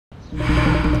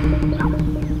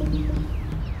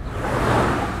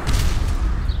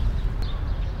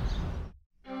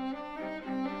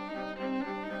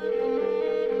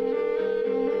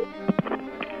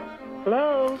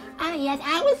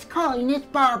was calling. Is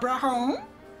Barbara home?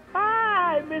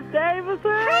 Hi, Miss Davidson.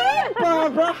 Hi,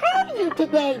 Barbara. How are you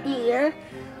today, dear?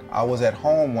 I was at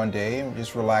home one day,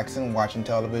 just relaxing, watching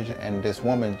television, and this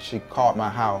woman, she called my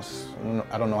house.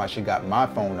 I don't know how she got my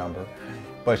phone number,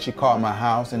 but she called my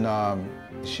house and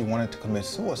she wanted to commit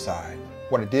suicide.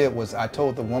 What I did was I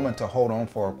told the woman to hold on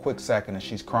for a quick second, and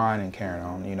she's crying and carrying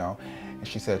on, you know, and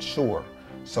she said, sure.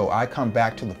 So I come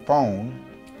back to the phone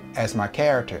as my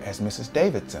character, as Mrs.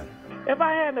 Davidson. If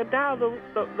I hadn't dialed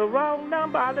the wrong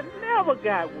number, I'd have never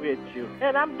got with you.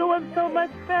 And I'm doing so much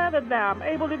better now. I'm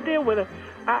able to deal with it.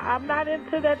 I'm not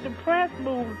into that depressed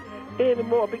mood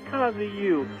anymore because of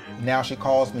you. Now she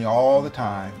calls me all the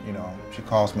time, you know. She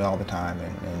calls me all the time,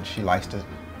 and she likes to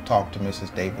talk to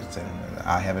Mrs. Davidson.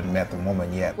 I haven't met the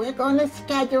woman yet. We're going to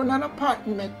schedule an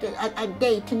appointment, a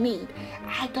day to meet.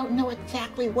 I don't know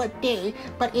exactly what day,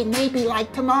 but it may be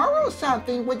like tomorrow or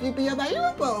something. Would you be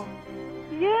available?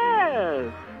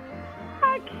 Yes.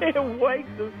 I can't wait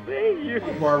to see you.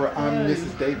 Barbara, I'm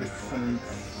Mrs. Davidson's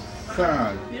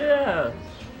son. Yeah.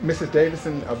 Mrs.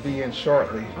 Davidson will be in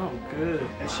shortly. Oh, good.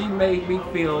 And she made me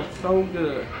feel so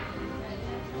good.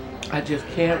 I just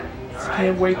can't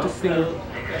wait to see her.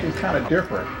 She's kind of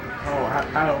different. Oh,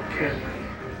 I don't care.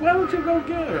 Why don't you go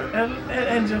get her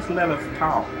and just let us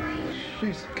talk?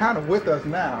 She's kind of with us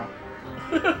now.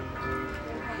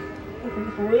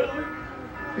 Really?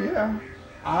 Yeah.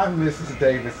 I'm Mrs.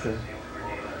 Davidson.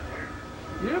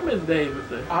 You're Miss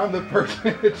Davidson. I'm the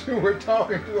person that you were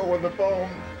talking to over the phone.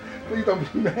 Please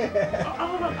don't be mad.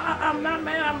 Oh, I'm not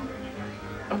mad.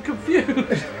 I'm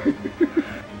confused.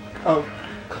 Oh,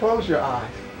 close your eyes.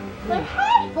 Well,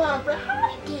 hi, Barbara.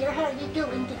 Hi, dear. How are you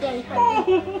doing today,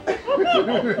 honey?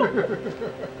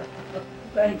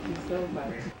 Thank you so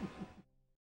much.